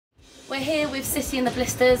we're here with Sissy the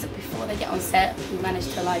Blisters. Before they get on set, we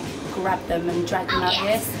managed to like grab them and drag them out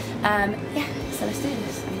here. Yeah, so let's do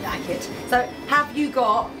this. I like it. So, have you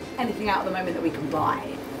got anything out at the moment that we can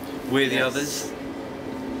buy? We're the Others,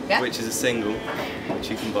 which is a single which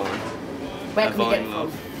you can buy. Where can we get it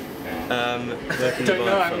from? Where can you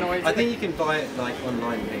buy it from? I think you can buy it like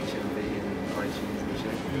online, HMV and iTunes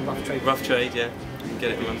and Rough Trade. Rough Trade, yeah. You can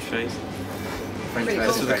get it in Rough Trade. Really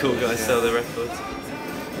That's where the cool guys sell their records.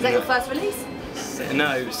 Is that your first release?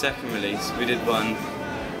 No, second release. We did one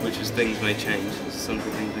which was Things May Change.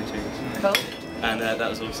 Something Things May Change. Cool. And that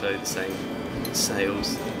was also the same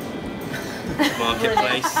sales.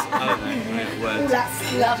 Marketplace. I don't know, words.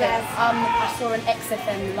 Love it. I saw an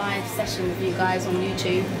XFM live session with you guys on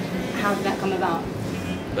YouTube. How did that come about?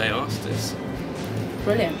 They asked us.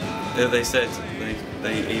 Brilliant. They said,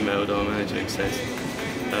 they emailed our manager and said,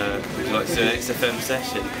 would you like to do an XFM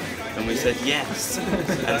session? And we said yes.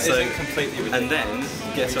 And then,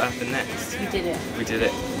 guess what happened next? You did it. We did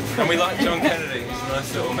it. And we like John Kennedy, he's a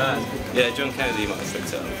nice little man. Yeah, John Kennedy might have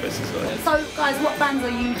looked it up for us as well. So, guys, what bands are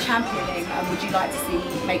you championing and would you like to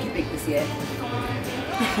see make it big this year?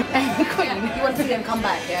 Queen, you want to see them come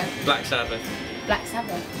back, yeah? Black Sabbath. Black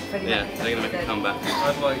Sabbath. Yeah, they're going to make a comeback.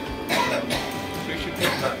 I'd like... we should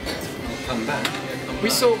come back. come back. We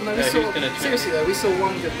saw, seriously though, we saw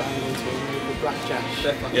one good band on tour called Black Jack.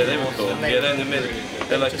 Yeah, they were cool. Yeah, they're in the middle.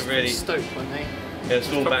 They're like a really... Stoked, weren't they? Yeah, a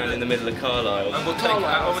small band in the middle of Carlisle. I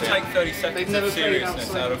will take 30 seconds of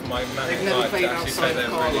seriousness out of my manic life to actually say they're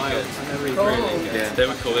really good. Really good. Yeah, they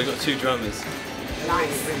were cool. They've got 2 drummers.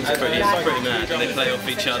 Nice. It's pretty mad. And they play off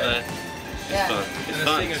each other. It's fun. It's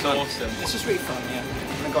fun. It's awesome. It's just really fun, yeah.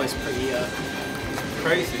 And the guy's pretty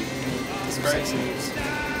crazy. It's sexy moves.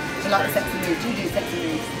 Do you like sexy moves? Do you do sexy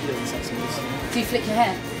moves? Doing sexy moves. Do you flick your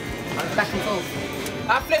hair? Back and forth?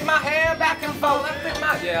 I flip my hair back and forth. I flip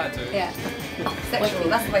my... Yeah, I do. Yeah. Sexual,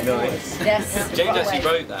 that's the way forward. Yes. Jake actually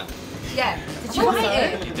wrote that. Yeah. Did you write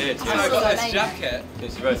it? You did, I yeah. got this jacket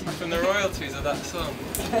Yes, you wrote it. from the royalties of that song.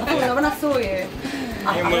 Oh, when I saw you,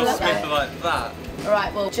 I Will love Smith that. like that.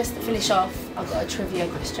 Alright, well, just to finish off, I've got a trivia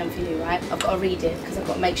question for you, right? I've got to read it because I've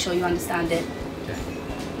got to make sure you understand it.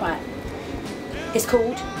 Right. It's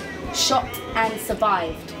called Shot and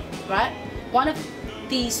Survived, right? One of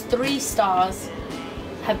these 3 stars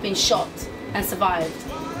have been shot and survived.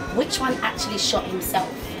 Which one actually shot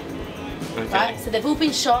himself? Okay. Right? So they've all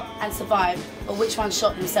been shot and survived, but which one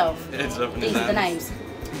shot himself? It's up in These are the names.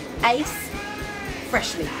 Ace,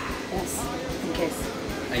 Freshly. yes, and Kiss.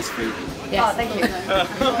 Ace Frehley. Yes, Oh, thank you. I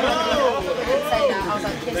didn't say that. I was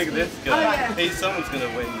like, Kiss. Look at this guy. Oh, yeah. Someone's going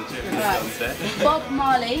to win the trivia Right. sunset. Bob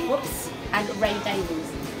Marley, whoops, and Ray Davies.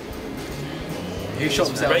 Who shot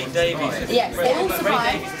himself? Ray Davies. Yes, they all Ray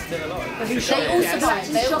survived. Davies is still alive. But who They shot all him?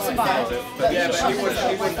 survived. They all survived. But Yeah, who but shot he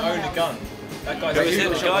himself? wouldn't own a gun. That guy Who was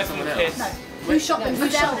it? The guy from Kiss? Who shot No, them? who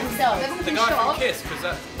shot himself? They've all The been guy from shot. Kiss, because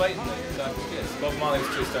that's blatantly the guy from Kiss. Bob Marley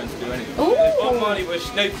was too stoned to do anything. Ooh. Bob Marley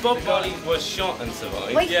was shot and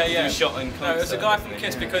survived. Wait. Yeah, yeah. He was shot in concert. No, it was a guy from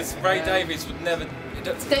Kiss because Ray Davies would never...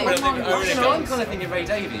 wouldn't even Come on, own a I'm gun. kind of thinking Ray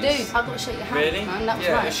Davies. Dude, I've got to shake your hand, Really? man. That was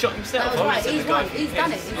Yeah, right. he shot himself. That was I right. said He's the guy won. from He's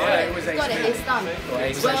done it. Kiss. He's Yeah, got it it. was He's got it. Ace It's done.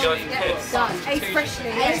 Ace the guy from Kiss. Done. Ace Freshly.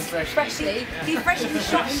 Ace Freshly. He freshly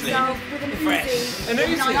shot himself with an Uzi An in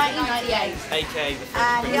Uzi? 1998. A.K.A. the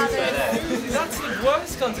And the Prince of others. Bel-Air. That's the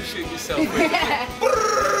worst gun to shoot yourself with. Yeah.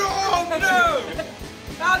 Oh no!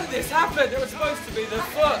 How did this happen? It was supposed to be the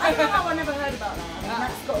foot. I don't know, I never heard about that. I mean,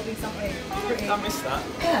 that's got to be something pretty... I missed that.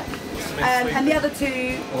 Yeah. And the other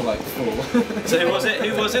 2... Or like 4. So who was it?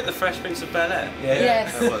 Who was it? The Fresh Prince of Bel-Air?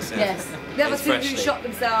 Yes. That was, yeah. Yes. The other Ace 2 who Frehley. shot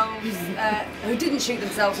themselves, who didn't shoot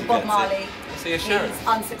themselves, were Bob Marley. Is he a His sheriff?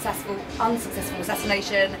 unsuccessful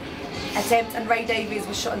assassination attempt, and Ray Davies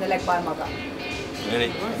was shot in the leg by a mother.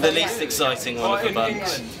 Really? The least exciting one of the in bunch.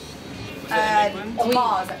 England. On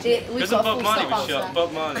Mars, actually. We've Doesn't got a Bob full Marley stop was shot? answer.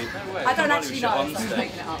 Bob Marley. I don't Bob Marley actually was know, shot so on I'm stage.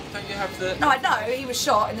 making it up. Don't you have the... No, I know, he was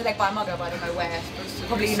shot in the leg by a mugger, but I don't know where.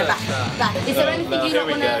 Probably in the back. Is there anything you Here don't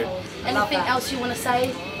we want to... go. Anything that. else you want to say?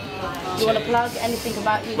 You want to plug anything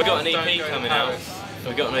about you? We got an guys? EP coming out.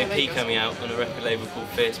 We've got an EP coming out on a record label called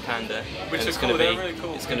Fierce Panda. Which and is it's going to cool, be, they're really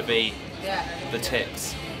cool. it's going to be Yeah. the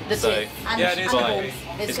tits. The So, tits. And Yeah, it is. and the Right.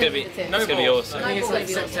 balls. It's going to be, the tits. No it's going to be balls. awesome. I think it's like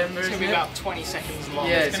It's gonna be September, It's going to be isn't it? about 20 seconds long.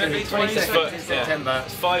 Yeah, it's going to be 20 20 seconds in yeah. September.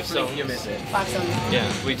 It's 5 songs. You miss it. 5 songs.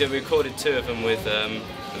 Yeah, we recorded 2 of them with a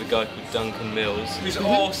guy called Duncan Mills. Who's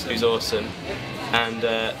awesome. Who's awesome. And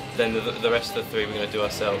then the rest of the 3 we're going to do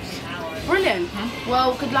ourselves. Brilliant.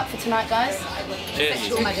 Well, good luck for tonight, guys. Cheers.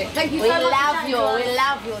 Sexual magic. Thank you We so much. love you. We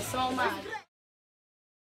love you so much.